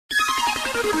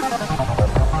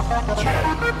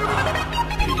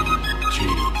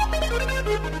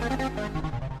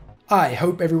I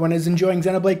hope everyone is enjoying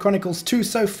Xenoblade Chronicles 2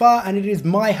 so far, and it is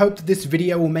my hope that this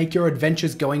video will make your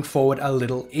adventures going forward a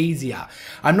little easier.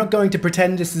 I'm not going to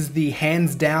pretend this is the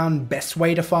hands down best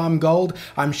way to farm gold.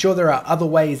 I'm sure there are other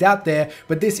ways out there,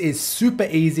 but this is super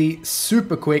easy,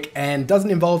 super quick, and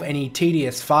doesn't involve any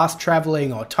tedious fast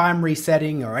traveling or time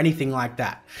resetting or anything like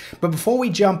that. But before we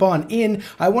jump on in,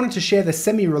 I wanted to share the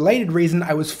semi-related reason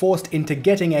I was forced into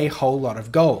getting a whole lot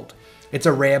of gold. It's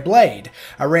a rare blade.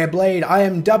 A rare blade I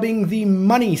am dubbing the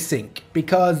money sink,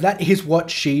 because that is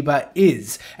what Sheba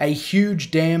is, a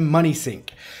huge damn money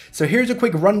sink. So here's a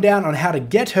quick rundown on how to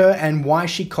get her and why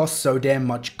she costs so damn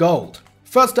much gold.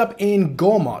 First up, in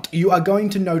Gormott, you are going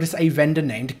to notice a vendor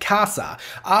named Kasa.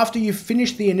 After you've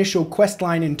finished the initial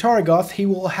questline in Torrigoth, he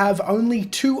will have only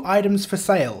 2 items for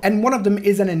sale, and one of them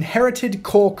is an inherited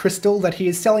core crystal that he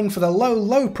is selling for the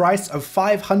low price of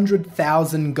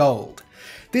 500,000 gold.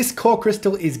 This core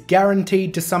crystal is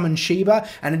guaranteed to summon Sheba,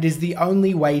 and it is the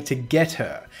only way to get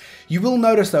her. You will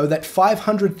notice though that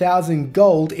 500,000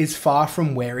 gold is far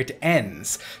from where it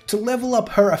ends. To level up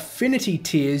her affinity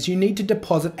tiers, you need to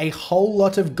deposit a whole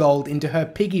lot of gold into her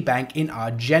piggy bank in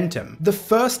Argentum. The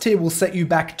first tier will set you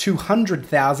back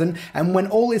 200,000, and when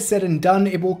all is said and done,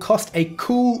 it will cost a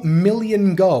cool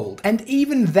 1,000,000 gold. And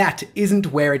even that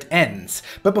isn't where it ends.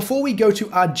 But before we go to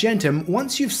Argentum,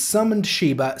 once you've summoned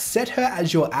Sheba, set her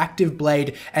as your active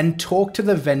blade and talk to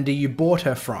the vendor you bought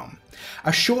her from.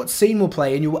 A short scene will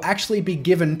play and you will actually be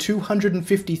given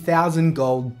 250,000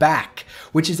 gold back,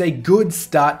 which is a good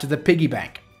start to the piggy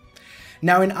bank.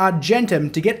 Now in Argentum,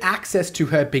 to get access to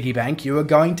her piggy bank, you are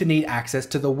going to need access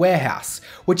to the warehouse,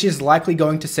 which is likely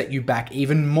going to set you back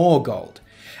even more gold.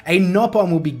 A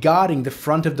Nopon will be guarding the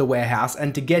front of the warehouse,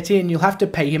 and to get in you'll have to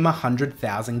pay him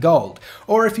 100,000 gold.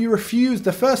 Or if you refuse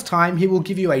the first time, he will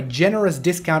give you a generous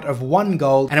discount of 1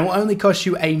 gold, and it will only cost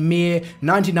you a mere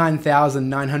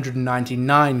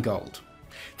 99,999 gold.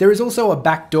 There is also a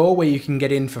back door where you can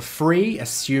get in for free,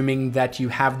 assuming that you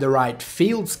have the right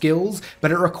field skills,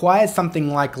 but it requires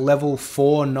something like level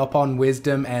 4 Nopon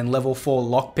Wisdom and level 4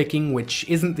 Lockpicking, which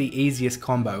isn't the easiest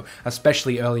combo,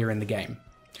 especially earlier in the game.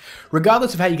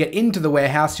 Regardless of how you get into the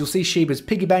warehouse, you'll see Sheba's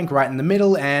piggy bank right in the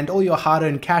middle, and all your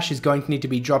hard-earned cash is going to need to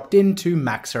be dropped in to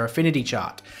max her affinity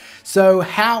chart. So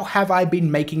how have I been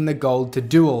making the gold to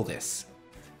do all this?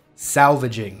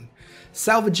 Salvaging.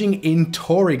 Salvaging in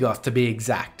Torrigoth to be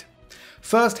exact.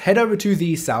 First, head over to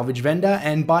the salvage vendor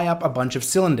and buy up a bunch of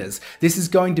cylinders. This is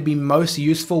going to be most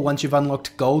useful once you've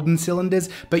unlocked golden cylinders,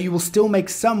 but you will still make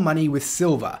some money with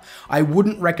silver. I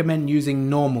wouldn't recommend using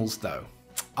normals though.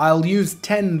 I'll use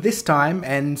 10 this time,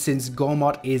 and since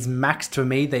Gormott is maxed for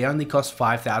me, they only cost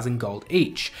 5,000 gold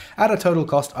each, at a total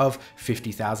cost of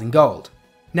 50,000 gold.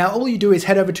 Now all you do is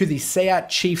head over to the Sayat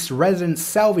Chief's residence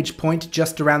salvage point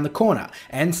just around the corner,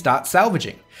 and start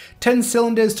salvaging. 10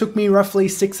 cylinders took me roughly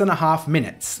 6.5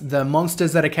 minutes. The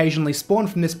monsters that occasionally spawn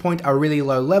from this point are really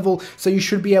low level, so you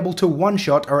should be able to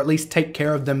one-shot or at least take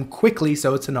care of them quickly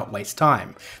so as to not waste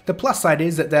time. The plus side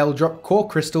is that they'll drop core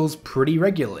crystals pretty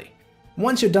regularly.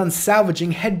 Once you're done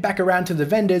salvaging, head back around to the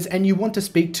vendors and you want to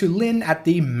speak to Lynn at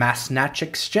the Mass Snatch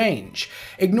Exchange.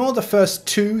 Ignore the first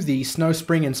 2, the Snow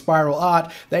Spring and Spiral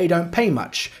Art, they don't pay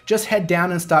much. Just head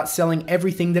down and start selling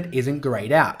everything that isn't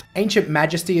grayed out. Ancient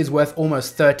Majesty is worth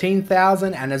almost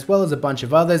 13,000, and as well as a bunch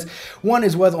of others, one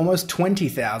is worth almost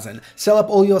 20,000. Sell up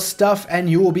all your stuff and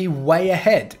you will be way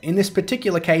ahead. In this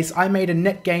particular case, I made a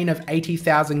net gain of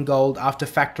 80,000 gold after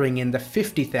factoring in the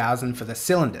 50,000 for the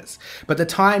cylinders. But the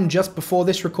time just before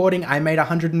this recording, I made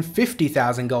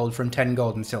 150,000 gold from 10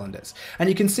 golden cylinders. And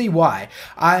you can see why.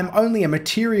 I'm only a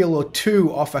material or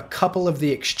 2 off a couple of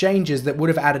the exchanges that would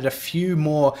have added a few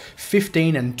more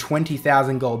 15 and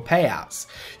 20,000 gold payouts.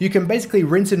 You can basically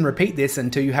rinse and repeat this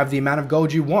until you have the amount of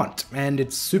gold you want, and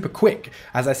it's super quick.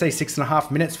 As I say,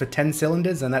 6.5 minutes for 10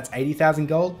 cylinders, and that's 80,000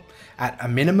 gold. At a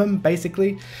minimum,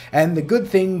 basically. And the good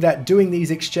thing that doing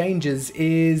these exchanges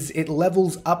is it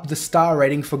levels up the star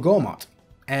rating for Gormott.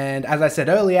 And as I said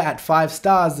earlier, at 5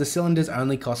 stars, the cylinders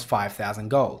only cost 5,000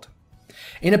 gold.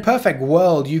 In a perfect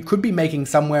world, you could be making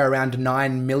somewhere around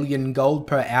 9 million gold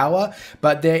per hour,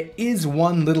 but there is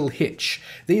one little hitch.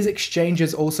 These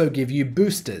exchanges also give you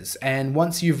boosters, and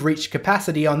once you've reached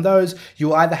capacity on those,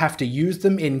 you'll either have to use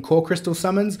them in core crystal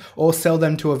summons or sell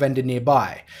them to a vendor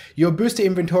nearby. Your booster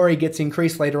inventory gets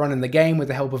increased later on in the game with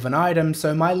the help of an item,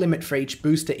 so my limit for each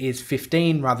booster is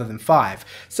 15 rather than 5,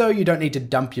 so you don't need to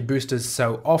dump your boosters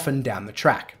so often down the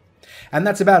track. And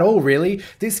that's about all really.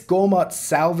 This Gormott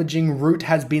salvaging route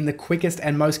has been the quickest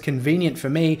and most convenient for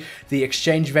me. The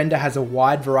exchange vendor has a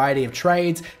wide variety of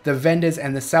trades, the vendors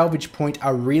and the salvage point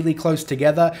are really close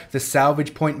together, the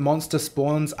salvage point monster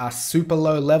spawns are super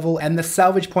low level, and the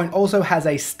salvage point also has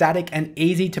a static and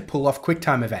easy to pull off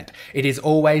quicktime event. It is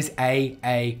always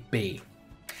AAB.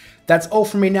 That's all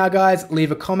from me now guys,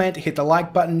 leave a comment, hit the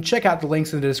like button, check out the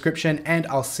links in the description, and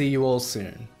I'll see you all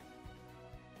soon.